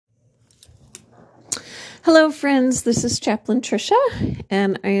Hello, friends. This is Chaplain Tricia,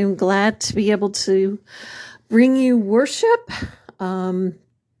 and I am glad to be able to bring you worship for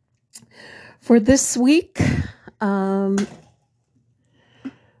this week.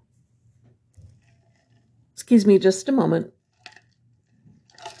 Excuse me just a moment.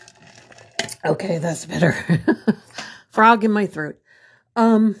 Okay, that's better. Frog in my throat.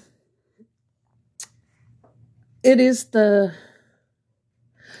 It is the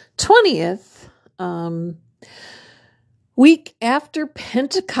 20th week after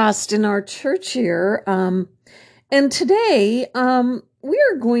Pentecost in our church here. And today we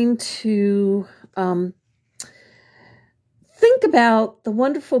are going to think about the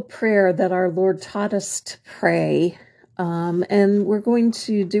wonderful prayer that our Lord taught us to pray. And we're going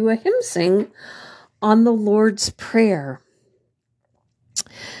to do a hymn sing on the Lord's Prayer.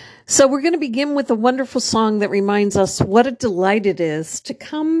 So we're going to begin with a wonderful song that reminds us what a delight it is to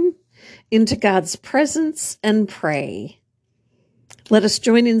come into God's presence and pray. Let us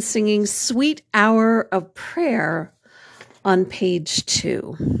join in singing Sweet Hour of Prayer on page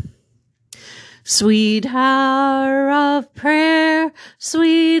 2. Sweet hour of prayer,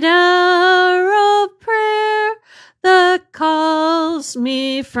 sweet hour of prayer, that calls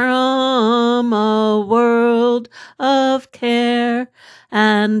me from a world of care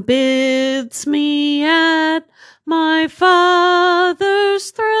and bids me at my Father's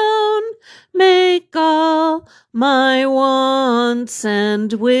throne make all my wants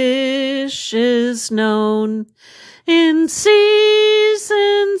and wishes known. In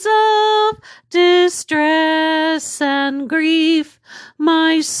seasons of distress and grief,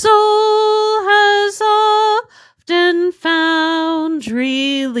 my soul has often found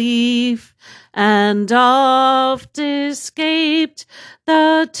relief and oft escaped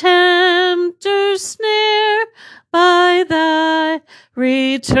the tempter's snare by thy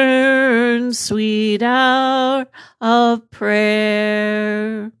return, sweet hour of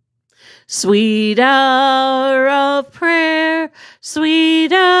prayer. Sweet hour of prayer,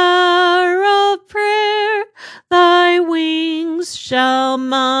 sweet hour of prayer, thy wings shall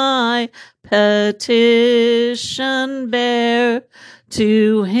my petition bear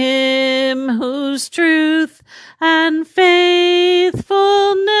to him whose truth and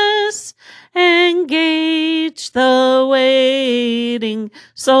faithfulness engage the waiting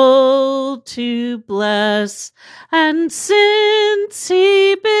soul to bless. And since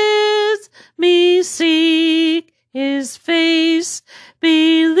he bids me seek his face,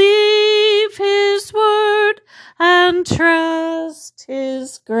 believe his word, and trust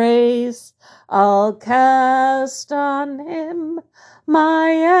his grace, I'll cast on him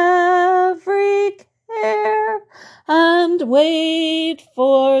my every care and wait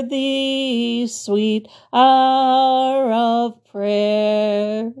for thee, sweet hour of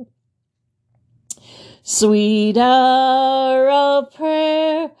prayer. Sweet hour of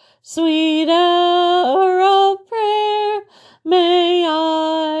prayer, sweet hour of prayer, may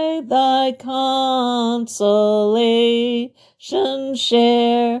I thy consolation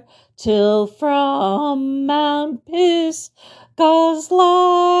share, till from Mount Pisgah's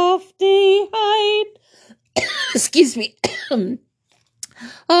lofty height, excuse me,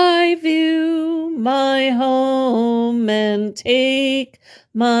 I view my home and take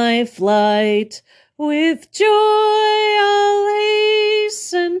my flight. With joy I'll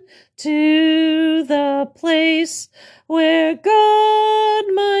hasten to the place where God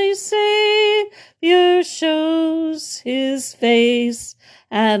my Savior shows his face,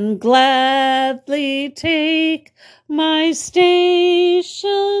 and gladly take my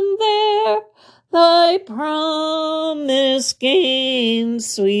station there, thy promise gain,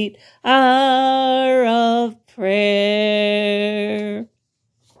 sweet hour of prayer.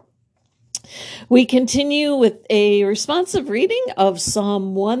 We continue with a responsive reading of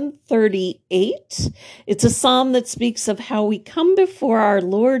Psalm 138. It's a psalm that speaks of how we come before our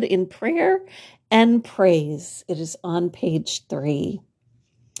Lord in prayer and praise. It is on page 3.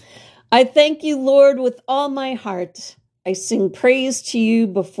 I thank you, Lord, with all my heart. I sing praise to you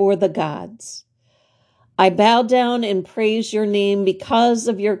before the gods. I bow down and praise your name because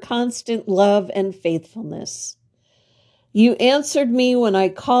of your constant love and faithfulness. You answered me when I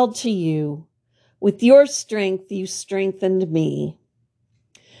called to you. With your strength, you strengthened me.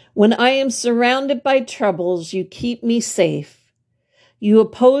 When I am surrounded by troubles, you keep me safe. You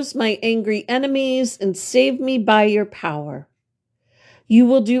oppose my angry enemies and save me by your power. You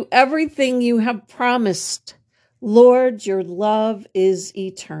will do everything you have promised. Lord, your love is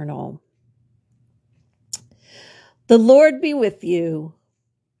eternal. The Lord be with you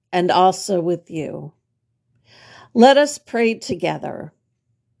and also with you. Let us pray together.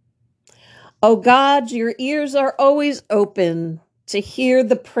 O God, your ears are always open to hear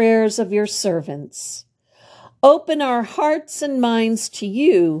the prayers of your servants. Open our hearts and minds to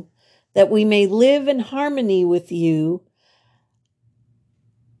you, that we may live in harmony with you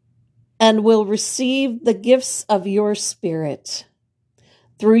and will receive the gifts of your Spirit.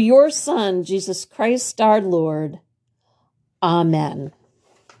 Through your Son, Jesus Christ our Lord. Amen.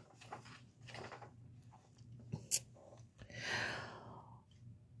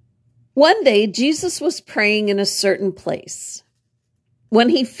 One day, Jesus was praying in a certain place. When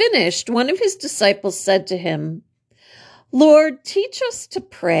he finished, one of his disciples said to him, Lord, teach us to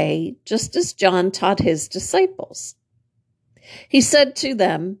pray, just as John taught his disciples. He said to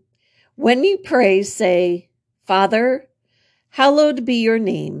them, when you pray, say, Father, hallowed be your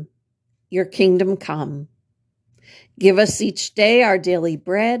name, your kingdom come. Give us each day our daily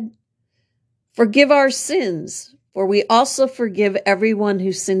bread. Forgive our sins, for we also forgive everyone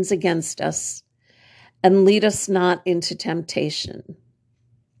who sins against us. And lead us not into temptation.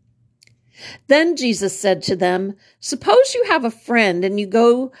 Then Jesus said to them, suppose you have a friend and you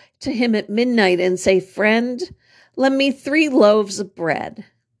go to him at midnight and say, Friend, lend me 3 loaves of bread.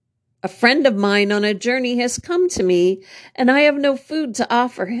 A friend of mine on a journey has come to me, and I have no food to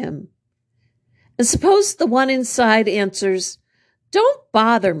offer him. And suppose the one inside answers, Don't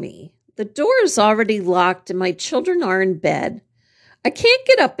bother me. The door is already locked and my children are in bed. I can't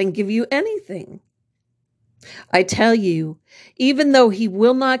get up and give you anything. I tell you, even though he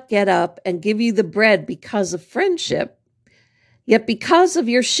will not get up and give you the bread because of friendship, yet because of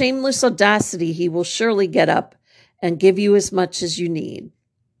your shameless audacity, he will surely get up and give you as much as you need.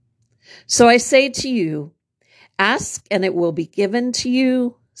 So I say to you, ask and it will be given to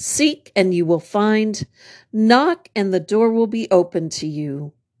you, seek and you will find, knock and the door will be opened to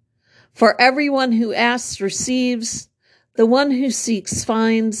you. For everyone who asks receives, the one who seeks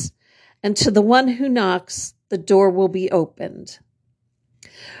finds, and to the one who knocks, the door will be opened.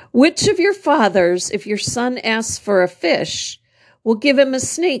 Which of your fathers, if your son asks for a fish, will give him a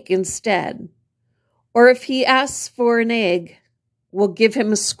snake instead? Or if he asks for an egg, will give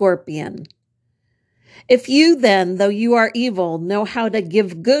him a scorpion? If you then, though you are evil, know how to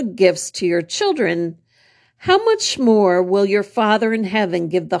give good gifts to your children, how much more will your Father in heaven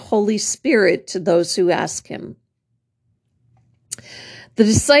give the Holy Spirit to those who ask him? The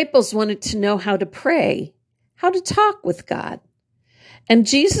disciples wanted to know how to pray, how to talk with God. And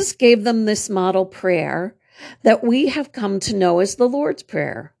Jesus gave them this model prayer that we have come to know as the Lord's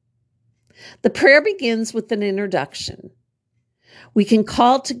Prayer. The prayer begins with an introduction. We can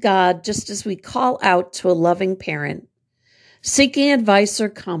call to God just as we call out to a loving parent, seeking advice or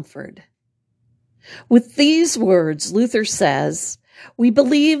comfort. With these words, Luther says, we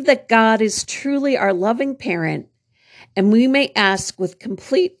believe that God is truly our loving parent, and we may ask with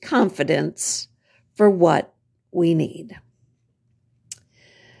complete confidence for what we need.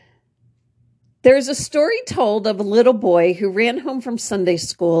 There is a story told of a little boy who ran home from Sunday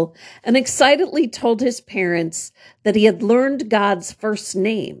school and excitedly told his parents that he had learned God's first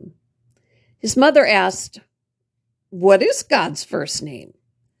name. His mother asked, What is God's first name?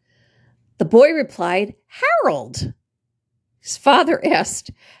 The boy replied, Harold. His father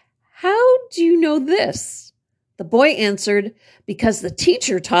asked, How do you know this? The boy answered, Because the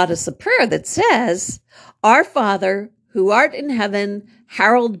teacher taught us a prayer that says, Our Father, who art in heaven,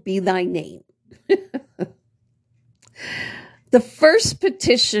 hallowed be thy name. The first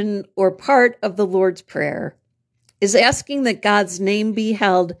petition or part of the Lord's Prayer is asking that God's name be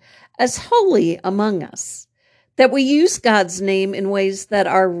held as holy among us, that we use God's name in ways that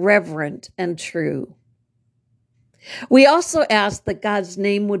are reverent and true. We also ask that God's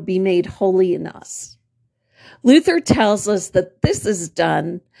name would be made holy in us. Luther tells us that this is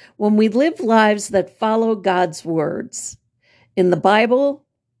done when we live lives that follow God's words in the Bible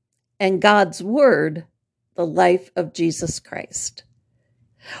and God's word, the life of Jesus Christ.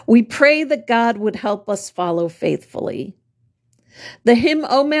 We pray that God would help us follow faithfully. The hymn,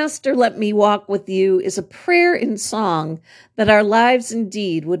 O Master, Let Me Walk With You, is a prayer in song that our lives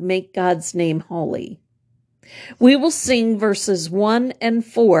indeed would make God's name holy. We will sing verses 1 and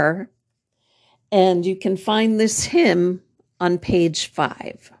 4, and you can find this hymn on page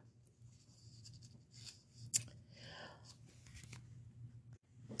 5.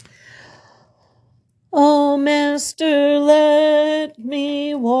 O Master, let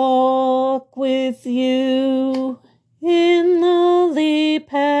me walk with you in lowly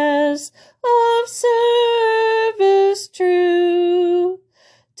paths of service true.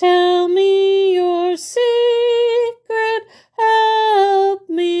 Tell me your secret, help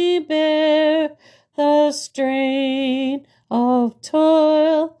me bear the strain of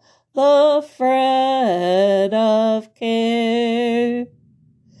toil the fret of care,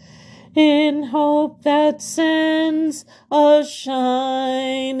 in hope that sends a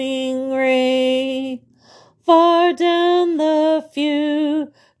shining ray far down the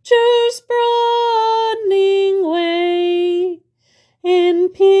future's broadening way, in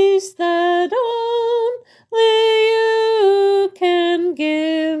peace that only you can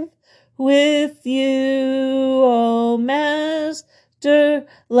give. With you, O Master,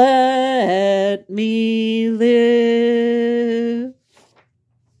 let me live.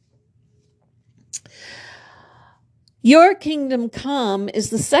 Your kingdom come is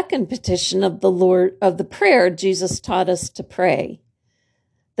the second petition of the Lord, of the prayer Jesus taught us to pray.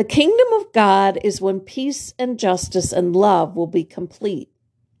 The kingdom of God is when peace and justice and love will be complete.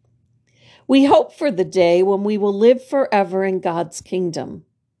 We hope for the day when we will live forever in God's kingdom.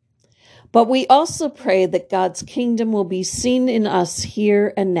 But we also pray that God's kingdom will be seen in us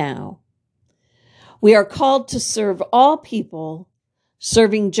here and now. We are called to serve all people,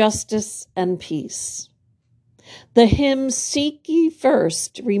 serving justice and peace. The hymn "Seek Ye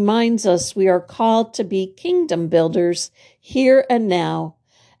First" reminds us we are called to be kingdom builders here and now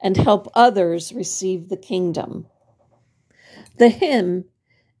and help others receive the kingdom. The hymn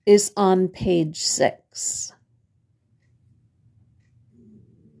is on page 6.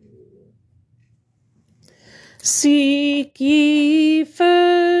 Seek ye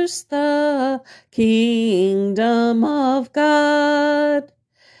first the kingdom of God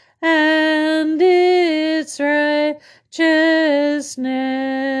and its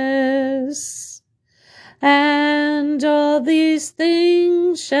righteousness, and all these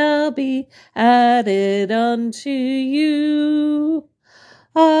things shall be added unto you.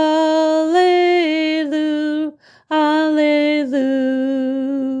 Alleluia, alleluia.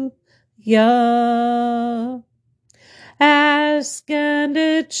 Ask and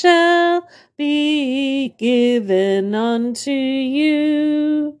it shall be given unto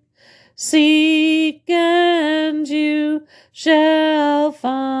you. Seek and you shall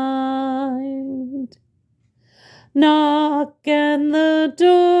find. Knock and the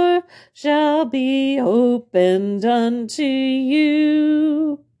door shall be opened unto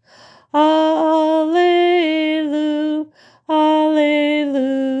you. Alleluia, alleluia.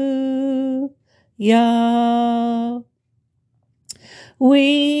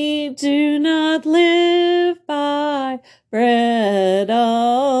 We do not live by bread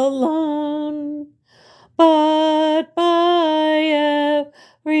alone, but by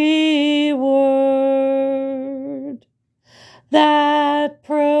every word that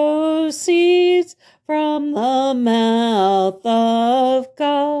proceeds from the mouth of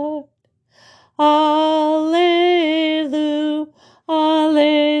God. Alleluia,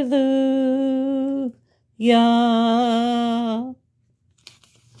 alleluia.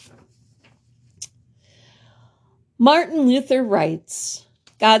 Martin Luther writes,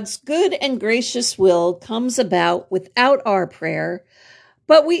 God's good and gracious will comes about without our prayer,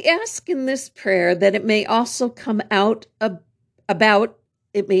 but we ask in this prayer that it may also come about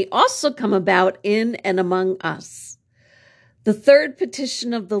in and among us. The third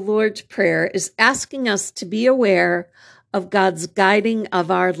petition of the Lord's Prayer is asking us to be aware of God's guiding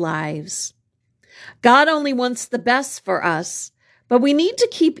of our lives. God only wants the best for us, but we need to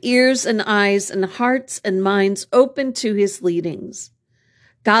keep ears and eyes and hearts and minds open to his leadings.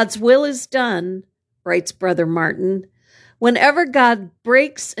 God's will is done, writes Brother Martin, whenever God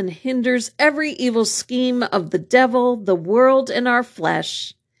breaks and hinders every evil scheme of the devil, the world, and our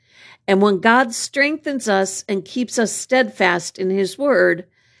flesh, and when God strengthens us and keeps us steadfast in his word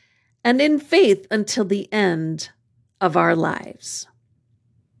and in faith until the end of our lives.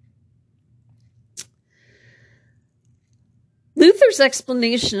 Luther's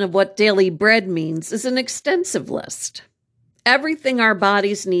explanation of what daily bread means is an extensive list. Everything our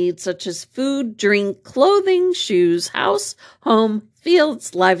bodies need, such as food, drink, clothing, shoes, house, home,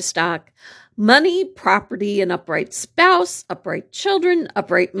 fields, livestock, money, property, an upright spouse, upright children,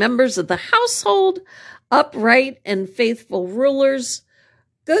 upright members of the household, upright and faithful rulers,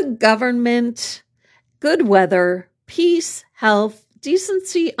 good government, good weather, peace, health,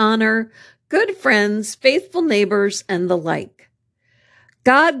 decency, honor, good friends, faithful neighbors, and the like.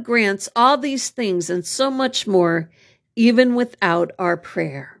 God grants all these things and so much more, even without our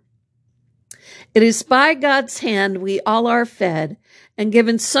prayer. It is by God's hand we all are fed and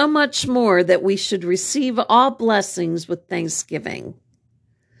given so much more that we should receive all blessings with thanksgiving.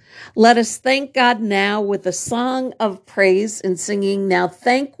 Let us thank God now with a song of praise and singing, Now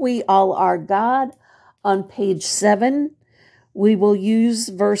Thank We All Our God, on page 7. We will use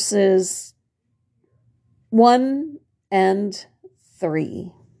verses 1 and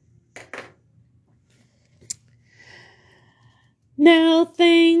 3. Now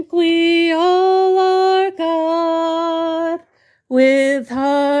thank we all our God with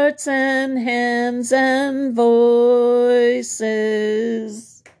hearts and hands and voices,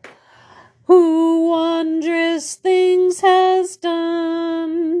 who wondrous things has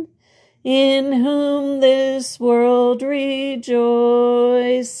done, in whom this world rejoices,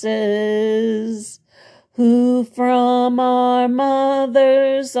 who from our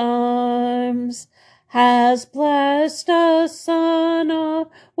mother's arms has blessed us on our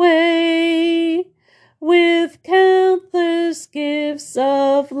way with countless gifts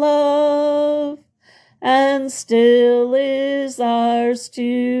of love, and still is ours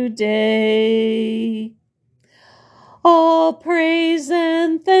today. All praise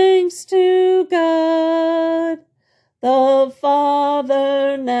and thanks to God, the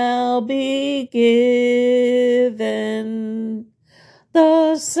Father, now be given.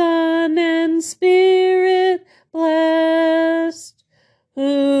 The Son and Spirit blessed,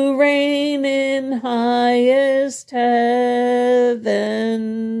 who reign in highest heaven.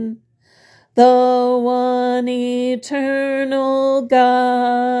 The one eternal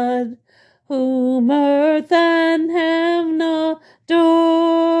God, whom earth and heaven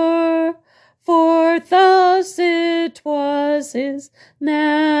adore, for thus it was, is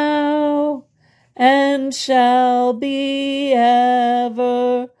now, and shall be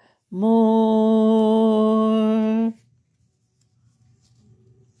evermore.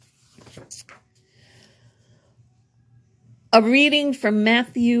 A reading from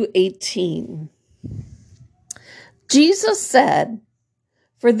Matthew 18. Jesus said,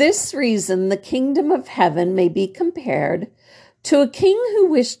 "For this reason the kingdom of heaven may be compared to a king who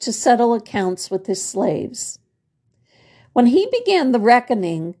wished to settle accounts with his slaves. When he began the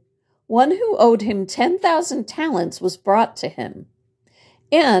reckoning, one who owed him 10,000 talents was brought to him.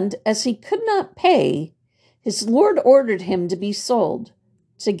 And as he could not pay, his lord ordered him to be sold,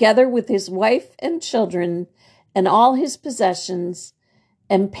 together with his wife and children and all his possessions,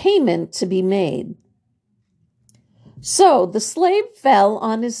 and payment to be made. So the slave fell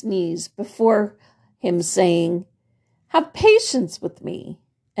on his knees before him, saying, 'Have patience with me,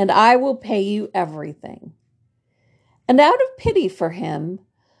 and I will pay you everything.' And out of pity for him,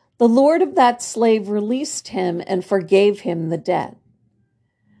 the lord of that slave released him and forgave him the debt.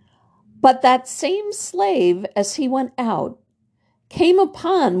 But that same slave, as he went out, came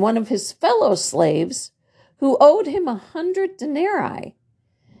upon one of his fellow slaves who owed him 100 denarii,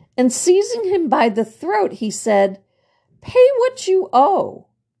 and seizing him by the throat, he said, 'Pay what you owe.'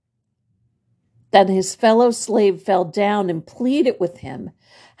 Then his fellow slave fell down and pleaded with him,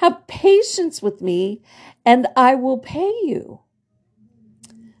 'Have patience with me, and I will pay you.'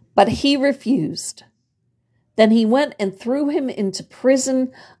 But he refused. Then he went and threw him into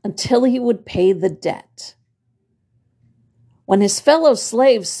prison until he would pay the debt. When his fellow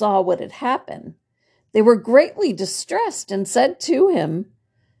slaves saw what had happened, they were greatly distressed and said to him,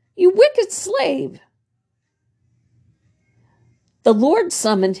 'You wicked slave!' The Lord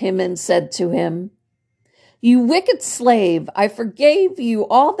summoned him and said to him, 'You wicked slave, I forgave you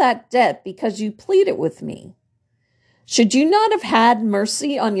all that debt because you pleaded with me. Should you not have had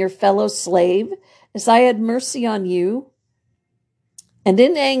mercy on your fellow slave as I had mercy on you?' And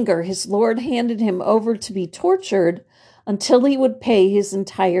in anger, his Lord handed him over to be tortured until he would pay his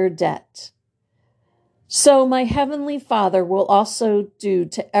entire debt. So my heavenly Father will also do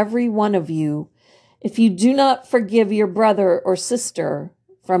to every one of you if you do not forgive your brother or sister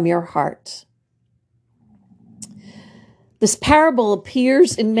from your heart." This parable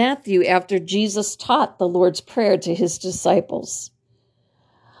appears in Matthew after Jesus taught the Lord's Prayer to his disciples.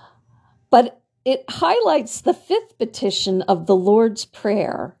 But it highlights the fifth petition of the Lord's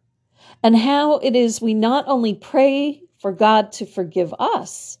Prayer and how it is we not only pray for God to forgive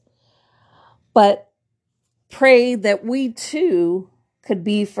us, but pray that we too could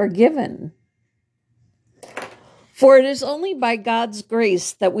be forgiven. For it is only by God's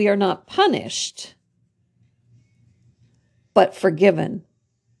grace that we are not punished, but forgiven.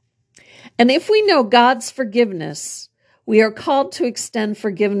 And if we know God's forgiveness, we are called to extend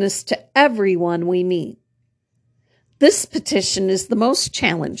forgiveness to everyone we meet. This petition is the most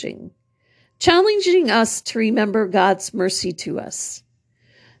challenging us to remember God's mercy to us,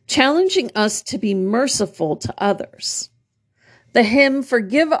 challenging us to be merciful to others. The hymn,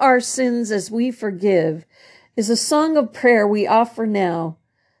 "Forgive Our Sins as We Forgive," is a song of prayer we offer now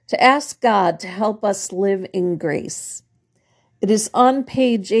to ask God to help us live in grace. It is on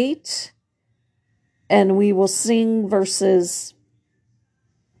page 8, and we will sing verses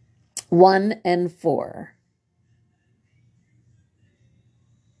 1 and 4.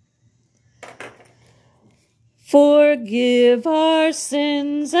 Forgive our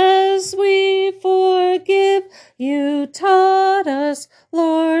sins as we forgive. You taught us,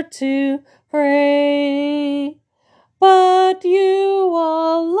 Lord, to pray. But you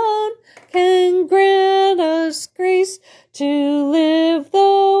alone can grant us grace to live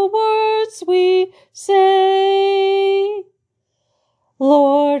the words we say.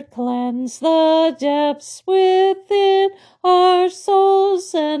 Lord, cleanse the depths within our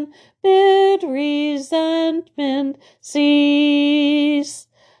souls and bid resentment cease.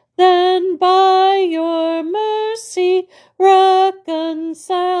 Then by your mercy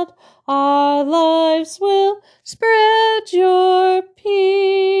reconciled, our lives will spread your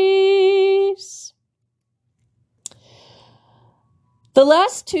peace. The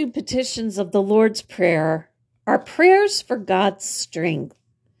last two petitions of the Lord's Prayer are prayers for God's strength.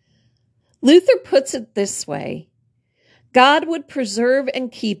 Luther puts it this way: God would preserve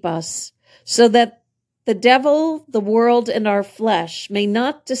and keep us so that the devil, the world, and our flesh may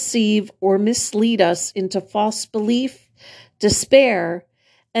not deceive or mislead us into false belief, despair,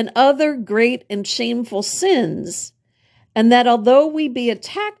 and other great and shameful sins, and that although we be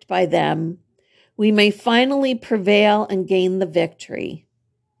attacked by them, we may finally prevail and gain the victory.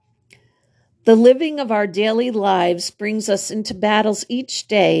 The living of our daily lives brings us into battles each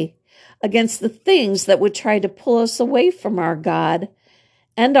day against the things that would try to pull us away from our God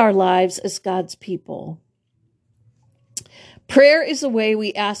and our lives as God's people. Prayer is a way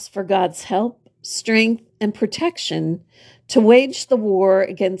we ask for God's help, strength, and protection to wage the war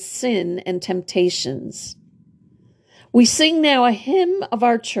against sin and temptations. We sing now a hymn of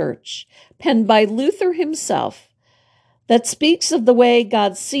our church, penned by Luther himself, that speaks of the way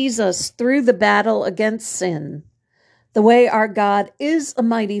God sees us through the battle against sin, the way our God is a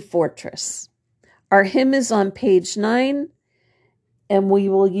mighty fortress. Our hymn is on page 9, and we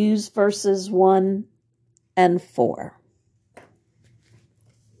will use verses 1 and 4.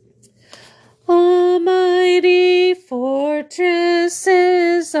 A mighty fortress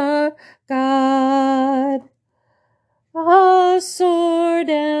is our God, a sword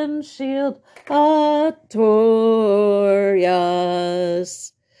and shield victorious.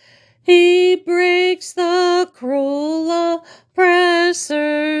 He breaks the cruel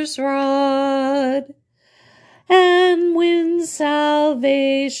oppressor's rod and wins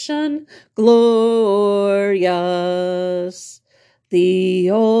salvation glorious.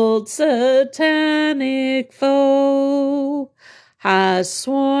 The old satanic foe has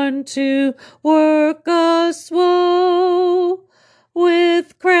sworn to work us woe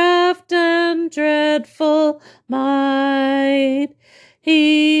with craft and dreadful might.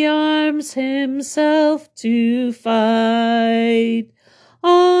 He arms himself to fight.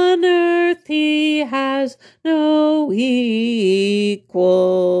 On earth he has no equal.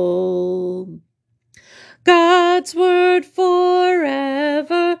 God's word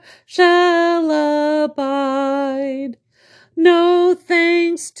forever shall abide. No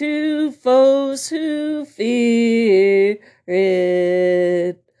thanks to foes who fear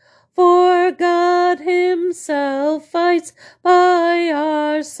it, for God himself fights by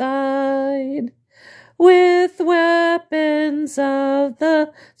our side with weapons of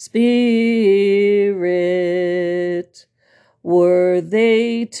the Spirit. Were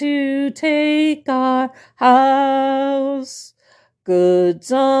they to take our house,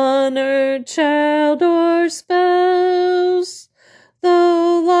 goods, honor, child, or spouse,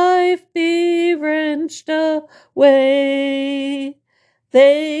 though life be wrenched away,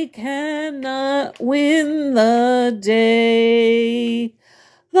 they cannot win the day.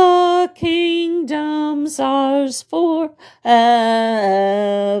 The kingdom's ours forever.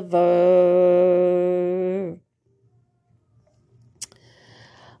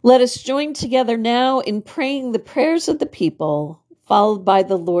 Let us join together now in praying the prayers of the people, followed by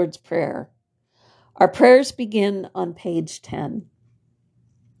the Lord's Prayer. Our prayers begin on page 10.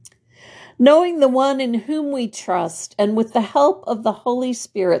 Knowing the one in whom we trust, and with the help of the Holy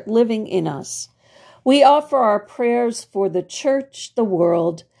Spirit living in us, we offer our prayers for the church, the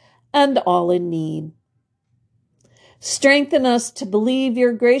world, and all in need. Strengthen us to believe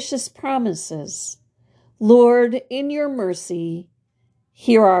your gracious promises. Lord, in your mercy,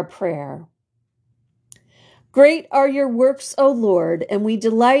 hear our prayer. Great are your works, O Lord, and we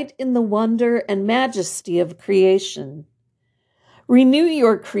delight in the wonder and majesty of creation. Renew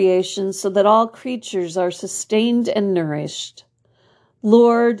your creation so that all creatures are sustained and nourished.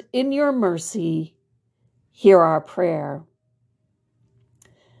 Lord, in your mercy, hear our prayer.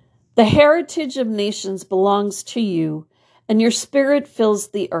 The heritage of nations belongs to you, and your spirit fills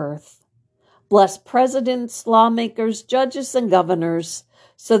the earth. Bless presidents, lawmakers, judges, and governors,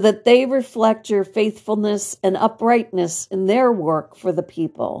 so that they reflect your faithfulness and uprightness in their work for the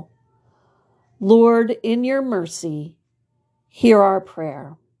people. Lord, in your mercy, hear our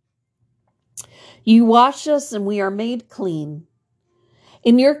prayer. You wash us and we are made clean.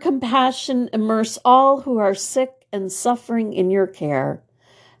 In your compassion, immerse all who are sick and suffering in your care,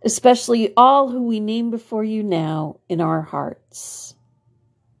 especially all who we name before you now in our hearts.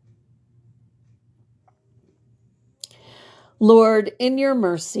 Lord, in your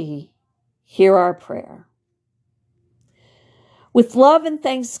mercy, hear our prayer. With love and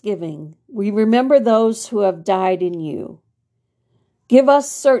thanksgiving, we remember those who have died in you. Give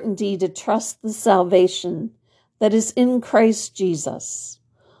us certainty to trust the salvation that is in Christ Jesus.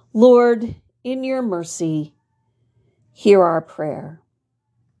 Lord, in your mercy, hear our prayer.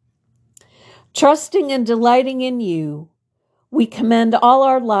 Trusting and delighting in you, we commend all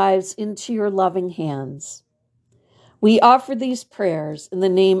our lives into your loving hands. We offer these prayers in the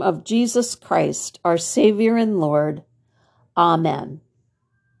name of Jesus Christ, our Savior and Lord. Amen.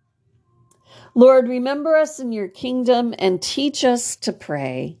 Lord, remember us in your kingdom and teach us to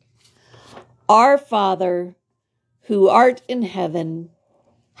pray. Our Father, who art in heaven,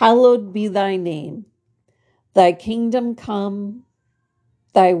 hallowed be thy name. Thy kingdom come,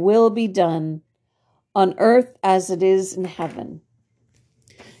 thy will be done, on earth as it is in heaven.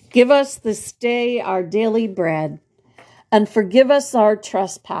 Give us this day our daily bread, and forgive us our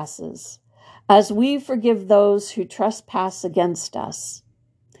trespasses, as we forgive those who trespass against us.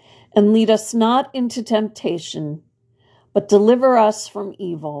 And lead us not into temptation, but deliver us from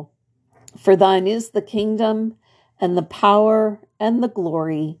evil. For thine is the kingdom, and the power, and the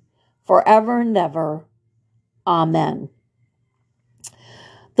glory, forever and ever. Amen.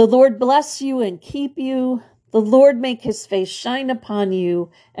 The Lord bless you and keep you. The Lord make his face shine upon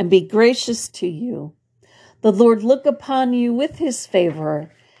you and be gracious to you. The Lord look upon you with his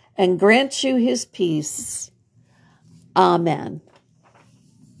favor and grant you his peace. Amen.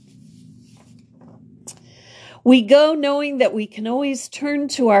 We go knowing that we can always turn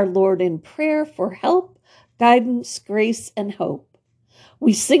to our Lord in prayer for help, guidance, grace, and hope.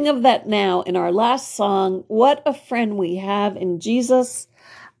 We sing of that now in our last song, What a Friend We Have in Jesus,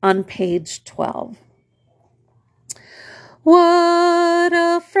 on page 12. What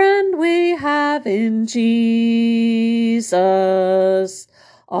a friend we have in Jesus,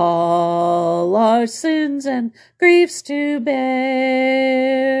 all our sins and griefs to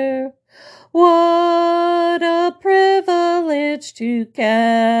bear. What a privilege to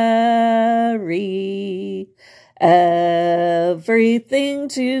carry everything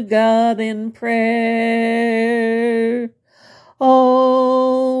to God in prayer.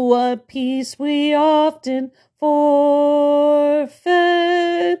 Oh, what peace we often forfeit.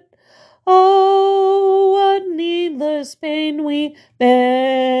 Oh, what needless pain we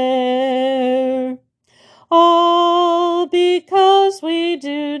bear. All because we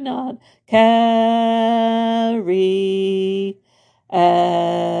do not carry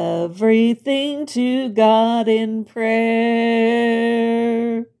everything to God in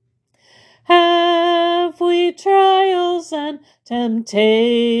prayer. Have we trials and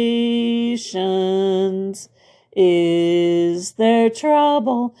temptations? Is there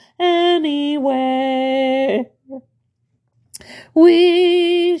trouble anywhere?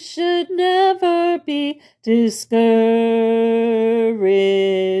 We should never be discouraged.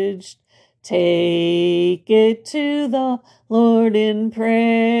 Take it to the Lord in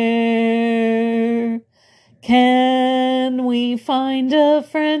prayer. Can we find a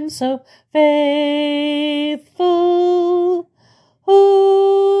friend so faithful,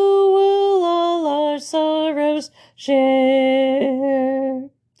 who will all our sorrows share?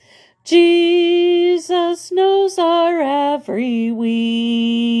 Jesus knows our every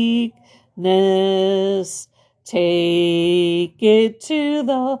weakness. Take it to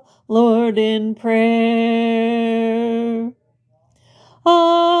the Lord in prayer.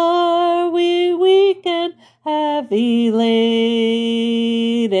 Are we weak and heavy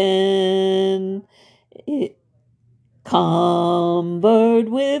laden, cumbered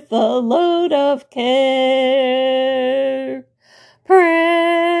with a load of care?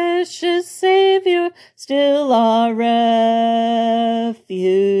 Precious Savior, still our refuge,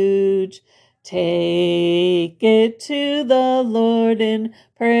 take it to the Lord in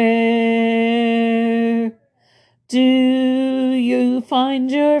prayer. Do you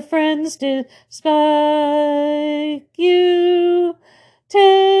find your friends despite you?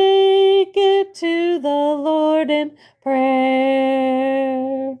 Take it to the Lord in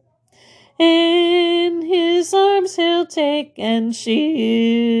prayer. In his arms he'll take and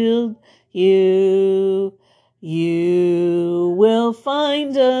shield you. You will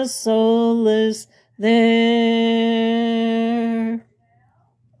find a solace there.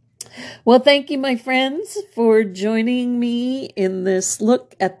 Well, thank you, my friends, for joining me in this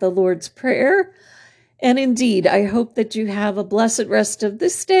look at the Lord's Prayer. And indeed, I hope that you have a blessed rest of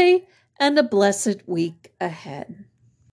this day and a blessed week ahead.